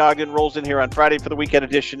then Danny Ogden rolls in here on Friday for the weekend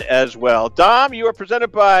edition as well. Dom, you are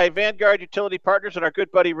presented by Vanguard Utility Partners and our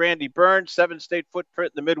good buddy Randy Burns, 7-state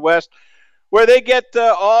footprint in the Midwest, where they get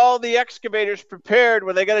all the excavators prepared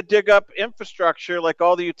when they got to dig up infrastructure, like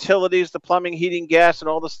all the utilities, the plumbing, heating, gas, and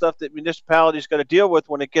all the stuff that municipalities got to deal with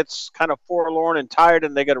when it gets kind of forlorn and tired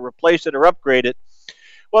and they got to replace it or upgrade it.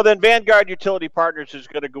 Well, then Vanguard Utility Partners is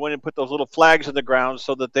going to go in and put those little flags in the ground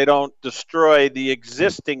so that they don't destroy the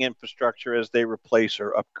existing infrastructure as they replace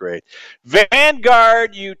or upgrade.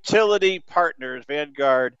 Vanguard Utility Partners,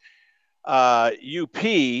 Vanguard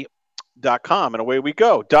UP.com, and away we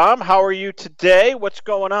go. Dom, how are you today? What's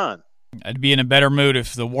going on? I'd be in a better mood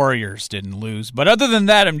if the Warriors didn't lose. But other than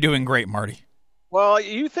that, I'm doing great, Marty. Well,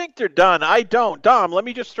 you think they're done. I don't. Dom, let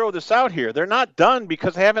me just throw this out here. They're not done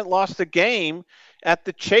because they haven't lost a game at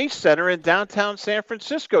the Chase Center in downtown San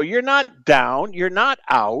Francisco. You're not down. You're not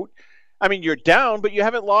out. I mean, you're down, but you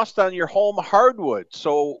haven't lost on your home hardwood.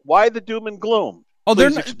 So why the doom and gloom?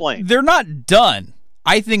 Please explain. They're not done.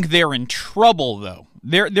 I think they're in trouble, though.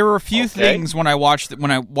 There are a few things when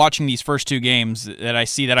I'm watching these first two games that I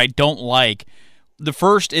see that I don't like. The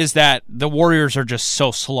first is that the Warriors are just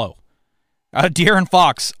so slow. De'Aaron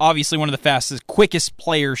Fox, obviously one of the fastest, quickest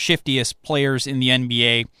players, shiftiest players in the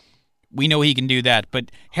NBA. We know he can do that,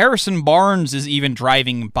 but Harrison Barnes is even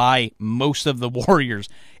driving by most of the Warriors.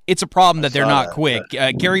 It's a problem that they're not quick.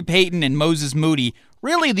 Gary Payton and Moses Moody,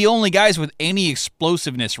 really the only guys with any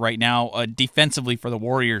explosiveness right now defensively for the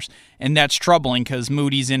Warriors, and that's troubling because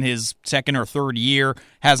Moody's in his second or third year,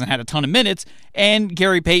 hasn't had a ton of minutes, and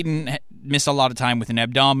Gary Payton missed a lot of time with an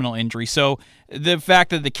abdominal injury. So the fact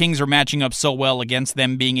that the Kings are matching up so well against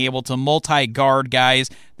them, being able to multi-guard guys,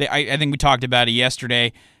 I think we talked about it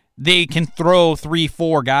yesterday, they can throw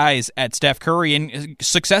 3-4 guys at Steph Curry and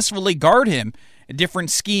successfully guard him.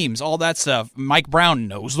 Different schemes, all that stuff. Mike Brown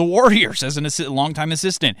knows the Warriors as a longtime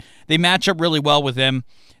assistant. They match up really well with them.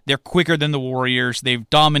 They're quicker than the Warriors. They've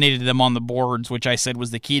dominated them on the boards, which I said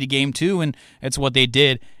was the key to game two, and it's what they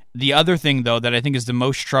did. The other thing, though, that I think is the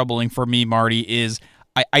most troubling for me, Marty, is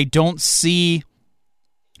I don't see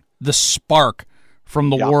the spark from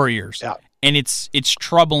the Warriors. Yeah. And it's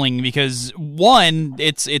troubling because, one,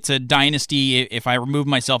 it's a dynasty. If I remove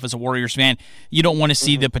myself as a Warriors fan, you don't want to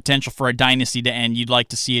see the potential for a dynasty to end. You'd like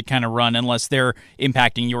to see it kind of run unless they're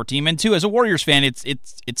impacting your team. And two, as a Warriors fan, it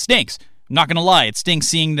stinks. I'm not going to lie. It stinks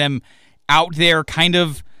seeing them out there kind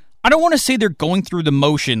of, I don't want to say they're going through the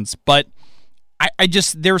motions, but I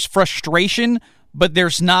just, there's frustration, but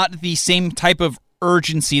there's not the same type of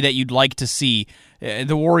urgency that you'd like to see.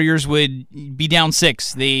 The Warriors would be down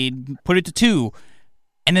 6. They'd put it to 2,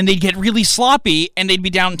 and then they'd get really sloppy, and they'd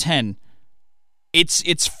be down 10.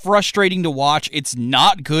 It's frustrating to watch. It's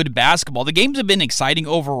not good basketball. The games have been exciting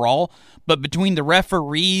overall, but between the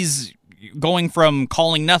referees going from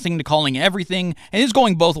calling nothing to calling everything, and it's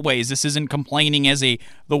going both ways. This isn't complaining as the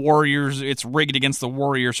Warriors, it's rigged against the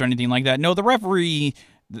Warriors or anything like that. No, the referee,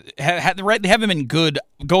 they haven't been good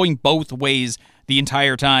going both ways the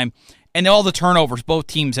entire time. And all the turnovers, both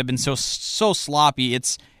teams have been so sloppy.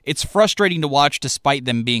 It's frustrating to watch despite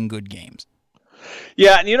them being good games.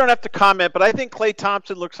 Yeah, and you don't have to comment, but I think Klay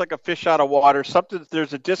Thompson looks like a fish out of water.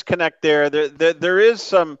 There's a disconnect there. There is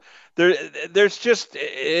some. There's just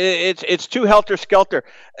it's too helter-skelter.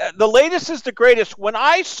 The latest is the greatest. When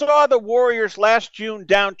I saw the Warriors last June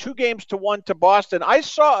down 2-1 to Boston, I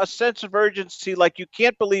saw a sense of urgency like you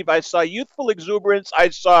can't believe. I saw youthful exuberance. I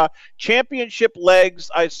saw championship legs.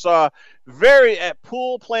 I saw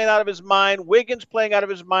Poole playing out of his mind, Wiggins playing out of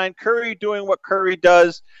his mind, Curry doing what Curry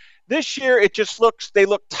does. This year, it just they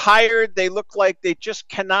look tired. They look like they just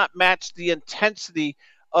cannot match the intensity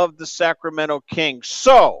of the Sacramento Kings.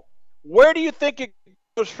 So, where do you think it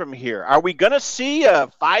goes from here? Are we going to see a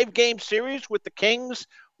 5-game series with the Kings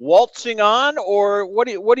waltzing on, or what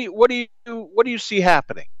do you see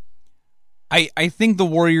happening? I think the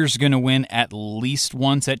Warriors are going to win at least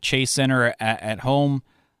once at Chase Center at home,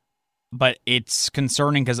 but it's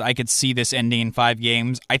concerning because I could see this ending in 5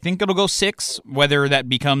 games. I think it'll go 6, whether that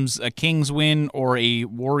becomes a Kings win or a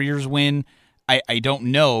Warriors win. I don't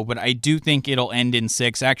know, but I do think it'll end in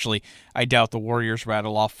 6. Actually, I doubt the Warriors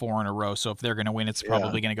rattle off 4 in a row, so if they're going to win, it's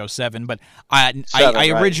probably going to go 7. But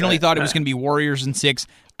I originally thought it was going to be Warriors in 6.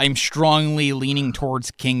 I'm strongly leaning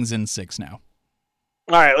towards Kings in 6 now.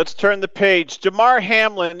 All right, let's turn the page. Damar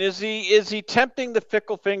Hamlin, is he tempting the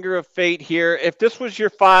fickle finger of fate here? If this was your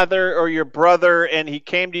father or your brother and he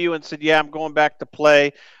came to you and said, yeah, I'm going back to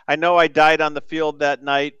play. I know I died on the field that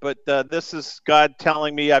night, but this is God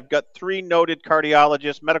telling me I've got 3 noted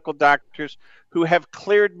cardiologists, medical doctors who have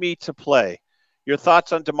cleared me to play. Your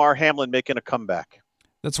thoughts on Damar Hamlin making a comeback?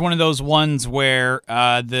 That's one of those ones where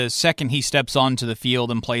the second he steps onto the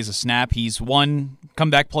field and plays a snap, he's won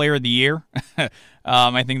comeback player of the year.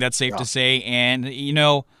 I think that's safe to say. And,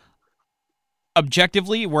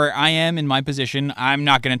 objectively, where I am in my position, I'm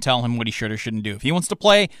not going to tell him what he should or shouldn't do. If he wants to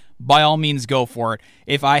play, by all means, go for it.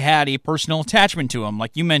 If I had a personal attachment to him,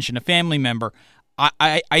 like you mentioned, a family member,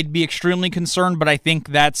 I'd be extremely concerned, but I think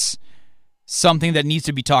that's something that needs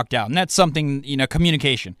to be talked out. And that's something,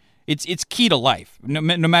 communication. It's key to life, no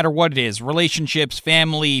matter what it is, relationships,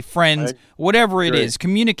 family, friends, whatever it is.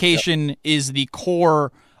 Communication is the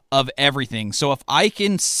core of everything. So if I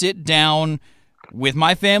can sit down with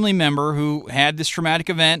my family member who had this traumatic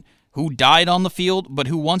event, who died on the field, but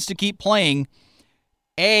who wants to keep playing,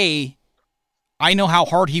 I know how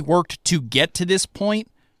hard he worked to get to this point,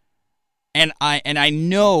 and I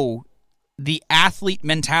know the athlete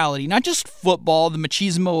mentality, not just football, the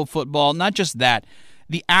machismo of football, not just that,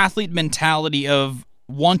 the athlete mentality of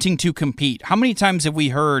wanting to compete. How many times have we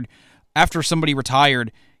heard after somebody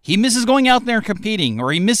retired, he misses going out there and competing,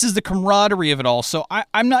 or he misses the camaraderie of it all? So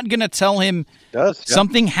I'm not going to tell him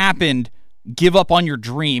something happened, give up on your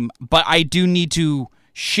dream, but I do need to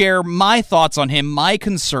share my thoughts on him, my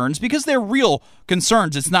concerns, because they're real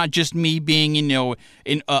concerns. It's not just me being,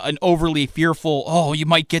 an overly fearful, you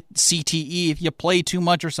might get CTE if you play too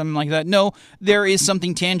much or something like that. No, there is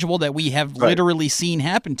something tangible that we have literally seen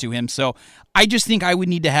happen to him. So I just think I would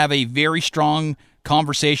need to have a very strong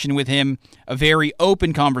conversation with him, a very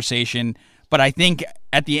open conversation. But I think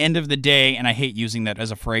at the end of the day, and I hate using that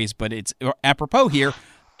as a phrase, but it's apropos here,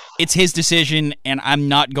 it's his decision, and I'm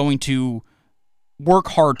not going to work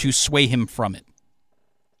hard to sway him from it.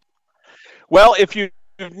 Well, if you've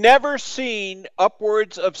never seen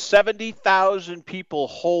upwards of 70,000 people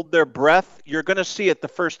hold their breath, you're going to see it the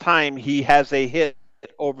first time he has a hit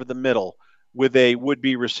over the middle with a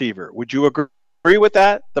would-be receiver. Would you agree with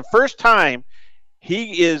that? The first time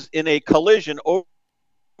he is in a collision over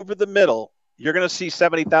the middle, you're going to see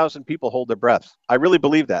 70,000 people hold their breaths. I really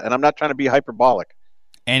believe that, and I'm not trying to be hyperbolic.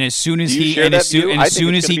 And as soon as absolutely. And as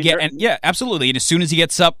soon as he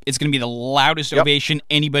gets up, it's going to be the loudest ovation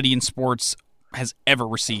anybody in sports has ever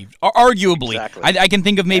received. Arguably, I can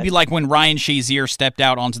think of maybe like when Ryan Shazier stepped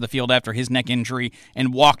out onto the field after his neck injury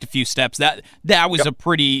and walked a few steps. That was a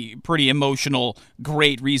pretty emotional,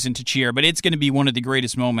 great reason to cheer. But it's going to be one of the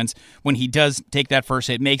greatest moments when he does take that first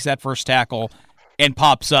hit, makes that first tackle, and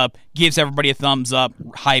pops up, gives everybody a thumbs up,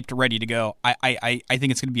 hyped, ready to go. I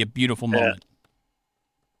think it's going to be a beautiful moment.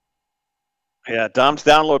 Yeah, Dom's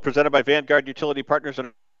Download presented by Vanguard Utility Partners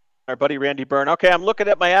and our buddy Randy Byrne. Okay, I'm looking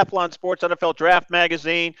at my Athlon Sports NFL Draft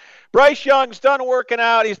Magazine. Bryce Young's done working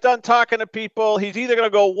out. He's done talking to people. He's either going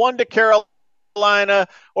to go 1 to Carolina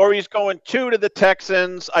or he's going 2 to the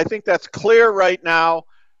Texans. I think that's clear right now.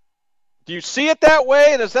 Do you see it that way?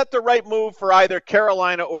 And is that the right move for either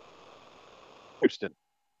Carolina or Houston?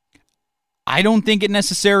 I don't think it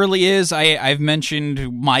necessarily is. I've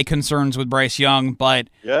mentioned my concerns with Bryce Young, but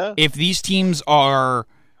if these teams are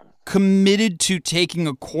committed to taking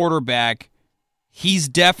a quarterback, he's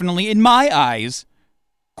definitely, in my eyes,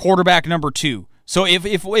 quarterback number 2. So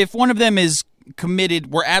if one of them is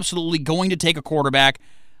committed, we're absolutely going to take a quarterback,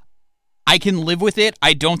 I can live with it.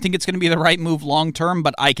 I don't think it's going to be the right move long term,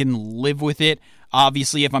 but I can live with it.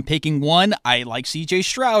 Obviously, if I'm picking one, I like C.J.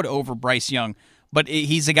 Stroud over Bryce Young. But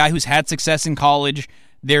he's a guy who's had success in college.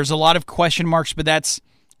 There's a lot of question marks, but that's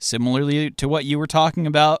similarly to what you were talking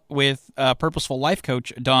about with Purposeful Life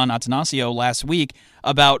coach Don Atanasio last week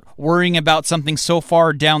about worrying about something so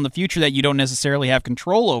far down the future that you don't necessarily have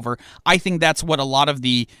control over. I think that's what a lot of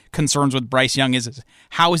the concerns with Bryce Young is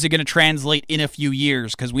how is it going to translate in a few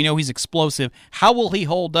years? Because we know he's explosive. How will he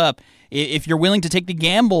hold up? If you're willing to take the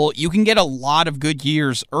gamble, you can get a lot of good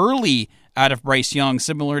years early out of Bryce Young,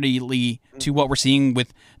 similarly to what we're seeing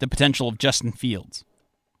with the potential of Justin Fields.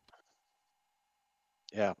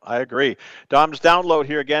 Yeah, I agree. Dom's Download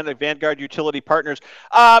here again at Vanguard Utility Partners.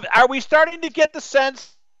 Are we starting to get the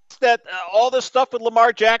sense that all this stuff with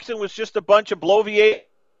Lamar Jackson was just a bunch of bloviating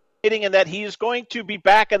and that he's going to be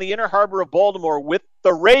back in the inner harbor of Baltimore with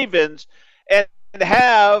the Ravens and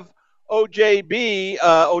have OJB,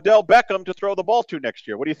 Odell Beckham, to throw the ball to next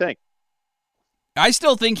year? What do you think? I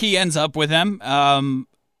still think he ends up with him,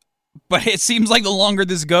 but it seems like the longer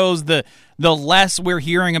this goes, the less we're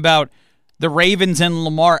hearing about the Ravens and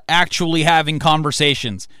Lamar actually having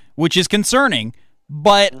conversations, which is concerning.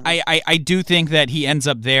 But I do think that he ends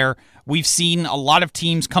up there. We've seen a lot of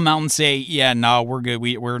teams come out and say, yeah, no, we're good.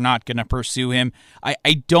 We're not going to pursue him.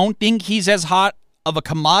 I don't think he's as hot of a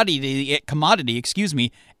commodity,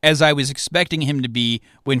 as I was expecting him to be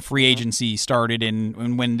when free agency started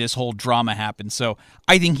and when this whole drama happened. So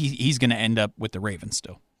I think he's going to end up with the Ravens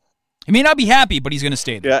still. He may not be happy, but he's going to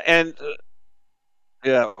stay there. Yeah, and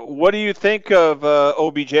what do you think of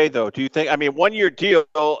OBJ, though? Do you think, 1-year deal,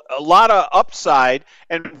 a lot of upside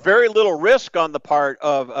and very little risk on the part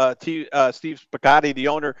of Steve Spaghetti, the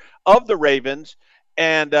owner of the Ravens,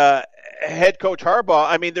 and head coach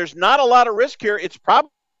Harbaugh? There's not a lot of risk here. It's probably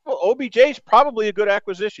OBJ's probably a good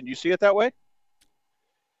acquisition. Do you see it that way?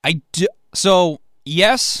 I do. So,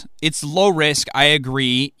 yes, it's low risk. I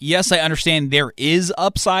agree. Yes, I understand there is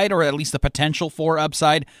upside, or at least the potential for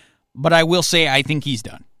upside. But I will say I think he's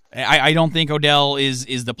done. I don't think Odell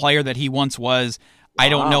is the player that he once was. Wow. I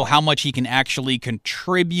don't know how much he can actually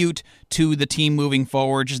contribute to the team moving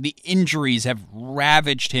forward. Just the injuries have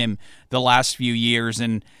ravaged him the last few years.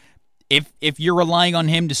 And if you're relying on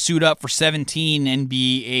him to suit up for 17 and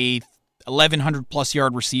be a 1,100-plus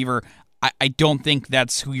yard receiver, I don't think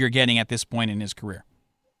that's who you're getting at this point in his career.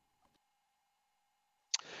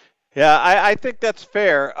 Yeah, I think that's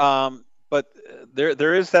fair. But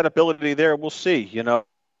there is that ability there. We'll see.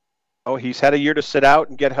 He's had a year to sit out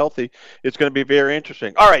and get healthy. It's going to be very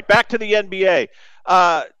interesting. All right, back to the NBA.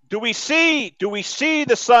 Do we see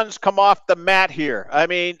the Suns come off the mat here?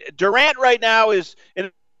 Durant right now is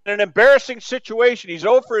in an embarrassing situation. He's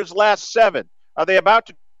 0 for his last 7. Are they about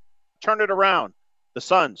to turn it around? The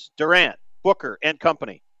Suns, Durant, Booker, and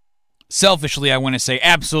company. Selfishly, I want to say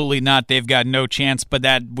absolutely not. They've got no chance, but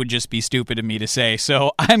that would just be stupid of me to say.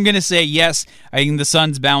 So I'm going to say yes. I think the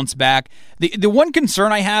Suns bounce back. The one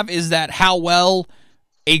concern I have is that how well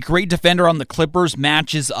a great defender on the Clippers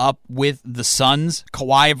matches up with the Suns.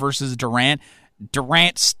 Kawhi versus Durant.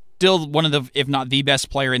 Durant's still one of the, if not the best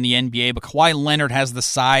player in the NBA, but Kawhi Leonard has the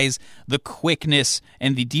size, the quickness,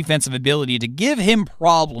 and the defensive ability to give him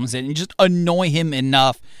problems and just annoy him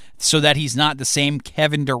enough so that he's not the same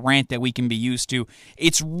Kevin Durant that we can be used to.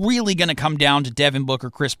 It's really going to come down to Devin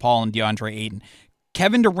Booker, Chris Paul, and DeAndre Ayton.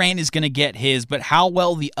 Kevin Durant is going to get his, but how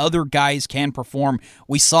well the other guys can perform,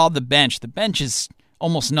 we saw the bench. The bench is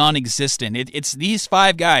almost non-existent. It's these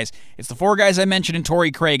 5 guys. It's the 4 guys I mentioned in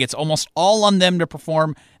Torrey Craig. It's almost all on them to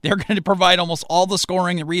perform. They're going to provide almost all the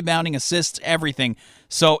scoring, the rebounding, assists, everything.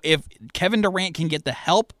 So if Kevin Durant can get the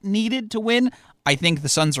help needed to win, I think the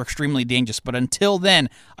Suns are extremely dangerous. But until then,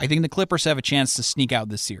 I think the Clippers have a chance to sneak out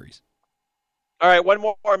this series. All right, one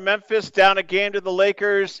more. Memphis down a game to the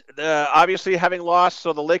Lakers. Obviously having lost,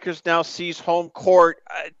 so the Lakers now seize home court.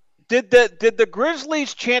 Did the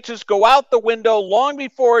Grizzlies' chances go out the window long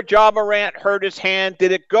before Ja Morant hurt his hand?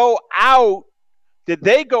 Did it go out? Did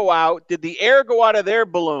they go out? Did the air go out of their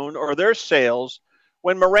balloon or their sails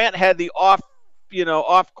when Morant had the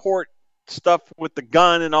off-court stuff with the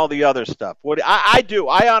gun and all the other stuff?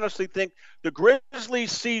 I honestly think the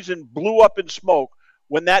Grizzlies' season blew up in smoke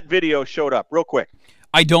when that video showed up. Real quick.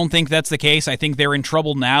 I don't think that's the case. I think they're in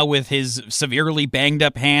trouble now with his severely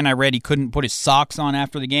banged-up hand. I read he couldn't put his socks on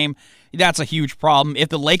after the game. That's a huge problem. If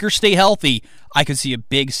the Lakers stay healthy, I could see a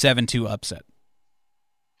big 7-2 upset.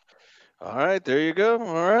 All right, there you go.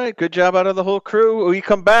 All right, good job out of the whole crew. When we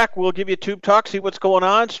come back, we'll give you Tube Talk, see what's going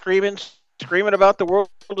on, screaming about the world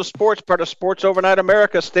of sports, part of Sports Overnight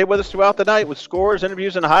America. Stay with us throughout the night with scores,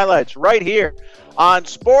 interviews, and highlights right here on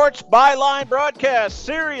Sports Byline Broadcast,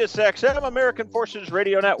 Sirius XM, American Forces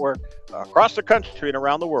Radio Network, across the country and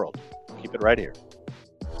around the world. Keep it right here.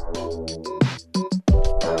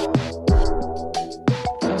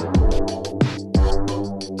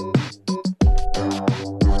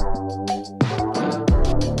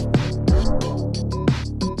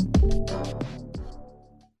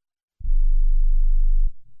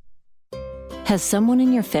 Has someone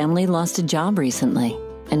in your family lost a job recently,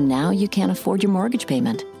 and now you can't afford your mortgage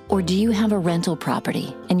payment? Or do you have a rental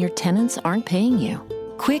property and your tenants aren't paying you?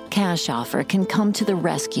 Quick Cash Offer can come to the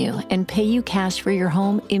rescue and pay you cash for your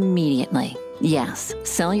home immediately. Yes,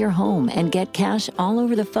 sell your home and get cash all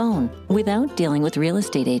over the phone without dealing with real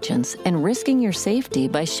estate agents and risking your safety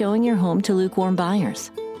by showing your home to lukewarm buyers.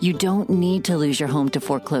 You don't need to lose your home to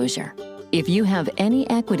foreclosure. If you have any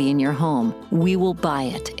equity in your home, we will buy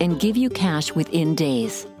it and give you cash within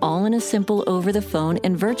days, all in a simple over-the-phone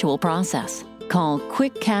and virtual process. Call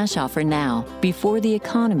Quick Cash Offer now before the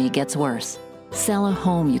economy gets worse. Sell a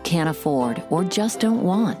home you can't afford or just don't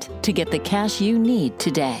want to get the cash you need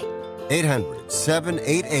today.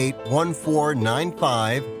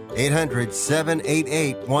 800-788-1495.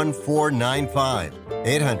 800-788-1495.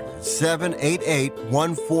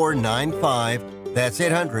 800-788-1495. That's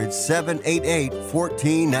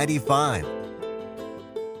 800-788-1495.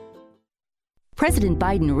 President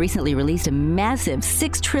Biden recently released a massive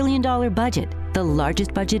 $6 trillion budget, the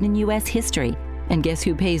largest budget in U.S. history. And guess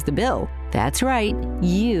who pays the bill? That's right,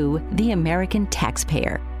 you, the American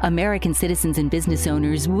taxpayer. American citizens and business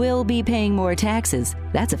owners will be paying more taxes.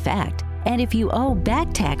 That's a fact. And if you owe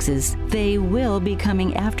back taxes, they will be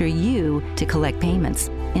coming after you to collect payments.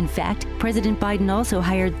 In fact, President Biden also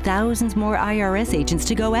hired thousands more IRS agents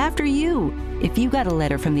to go after you. If you got a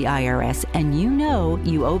letter from the IRS and you know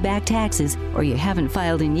you owe back taxes or you haven't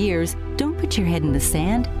filed in years, don't put your head in the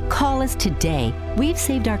sand. Call us today. We've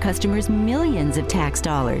saved our customers millions of tax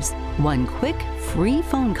dollars. One quick, free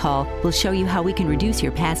phone call will show you how we can reduce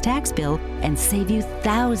your past tax bill and save you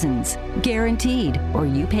thousands. Guaranteed, or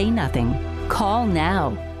you pay nothing. Call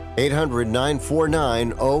now.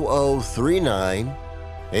 800-949-0039.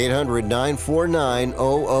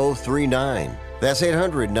 800-949-0039. That's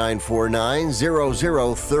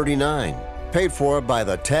 800-949-0039. Paid for by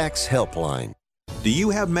the Tax Helpline. Do you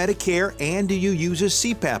have Medicare and do you use a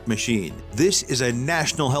CPAP machine? This is a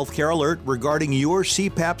national healthcare alert regarding your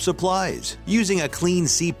CPAP supplies. Using a clean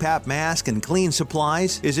CPAP mask and clean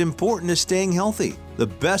supplies is important to staying healthy. The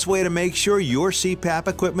best way to make sure your CPAP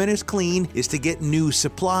equipment is clean is to get new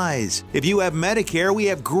supplies. If you have Medicare, we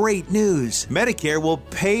have great news. Medicare will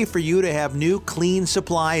pay for you to have new clean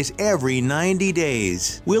supplies every 90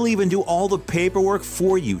 days. We'll even do all the paperwork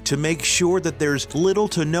for you to make sure that there's little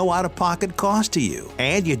to no out-of-pocket cost to you.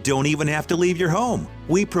 And you don't even have to leave your home.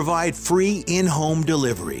 We provide free in-home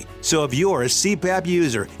delivery. So if you're a CPAP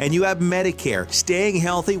user and you have Medicare, staying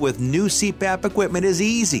healthy with new CPAP equipment is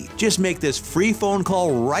easy. Just make this free phone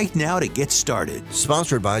call right now to get started.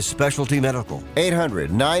 Sponsored by Specialty Medical.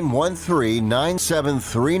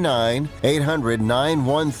 800-913-9739.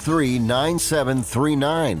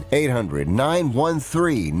 800-913-9739.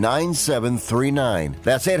 800-913-9739.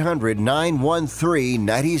 That's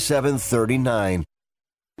 800-913-9739.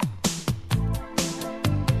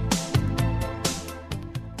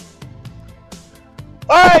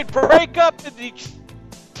 All right, break up the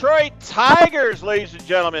Detroit Tigers, ladies and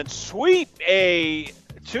gentlemen. Sweep a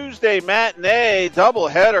Tuesday matinee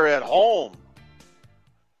doubleheader at home.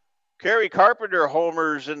 Kerry Carpenter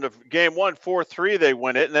homers in the game 1, 4-3, they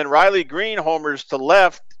win it. And then Riley Green homers to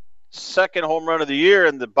left, second home run of the year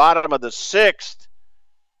in the bottom of the sixth.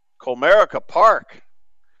 Comerica Park,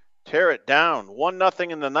 tear it down.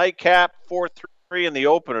 1-0 in the nightcap, 4-3 in the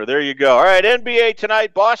opener. There you go. All right, NBA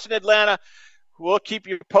tonight, Boston, Atlanta. We'll keep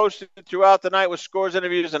you posted throughout the night with scores,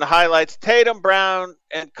 interviews, and highlights. Tatum, Brown,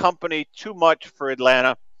 and company, too much for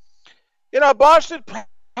Atlanta. You know, Boston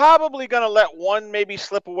probably going to let one maybe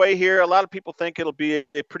slip away here. A lot of people think it'll be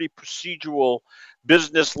a pretty procedural,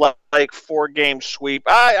 business-like four-game sweep.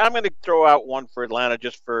 I'm going to throw out one for Atlanta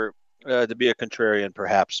just for to be a contrarian,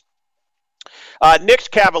 perhaps. Knicks,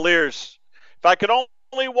 Cavaliers. If I could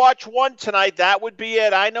only watch one tonight, that would be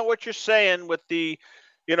it. I know what you're saying with the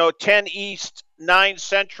 10 East, 9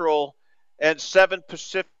 Central, and 7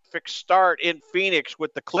 Pacific start in Phoenix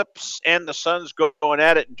with the Clips and the Suns going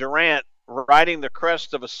at it, and Durant riding the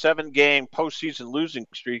crest of a 7-game postseason losing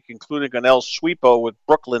streak, including an El Sweepo with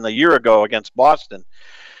Brooklyn a year ago against Boston.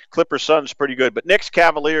 Clippers Suns pretty good. But Knicks,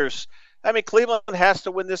 Cavaliers, I mean, Cleveland has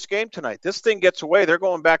to win this game tonight. This thing gets away. They're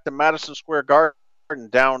going back to Madison Square Garden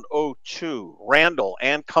down 0-2. Randall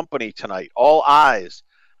and company tonight. All eyes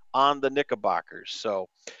on the Knickerbockers. So,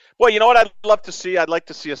 well, you know what I'd love to see? I'd like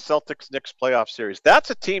to see a Celtics-Knicks playoff series. That's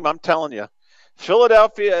a team, I'm telling you.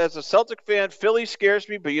 Philadelphia, as a Celtic fan, Philly scares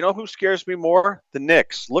me, but you know who scares me more? The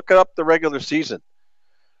Knicks. Look up the regular season.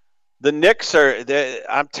 The Knicks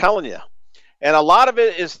I'm telling you. And a lot of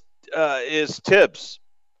it is Tibbs.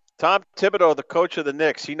 Tom Thibodeau, the coach of the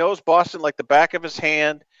Knicks. He knows Boston like the back of his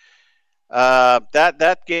hand.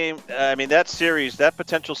 That game, I mean, that series, that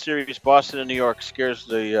potential series, Boston and New York, scares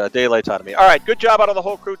the daylights out of me. All right, good job out of the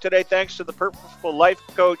whole crew today. Thanks to the Purposeful Life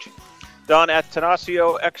coach, Dawn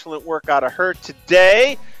Atanasio. Excellent work out of her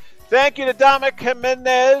today. Thank you to Dominic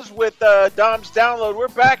Jimenez with Dom's Download. We're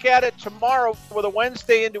back at it tomorrow with a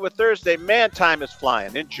Wednesday into a Thursday. Man, time is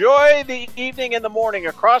flying. Enjoy the evening and the morning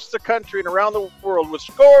across the country and around the world with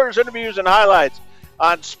scores, interviews, and highlights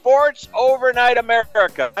on Sports Overnight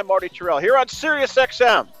America. I'm Marty Terrell here on Sirius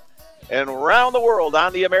XM and around the world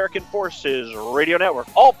on the American Forces Radio Network,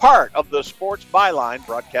 all part of the Sports Byline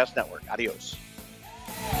Broadcast Network. Adios.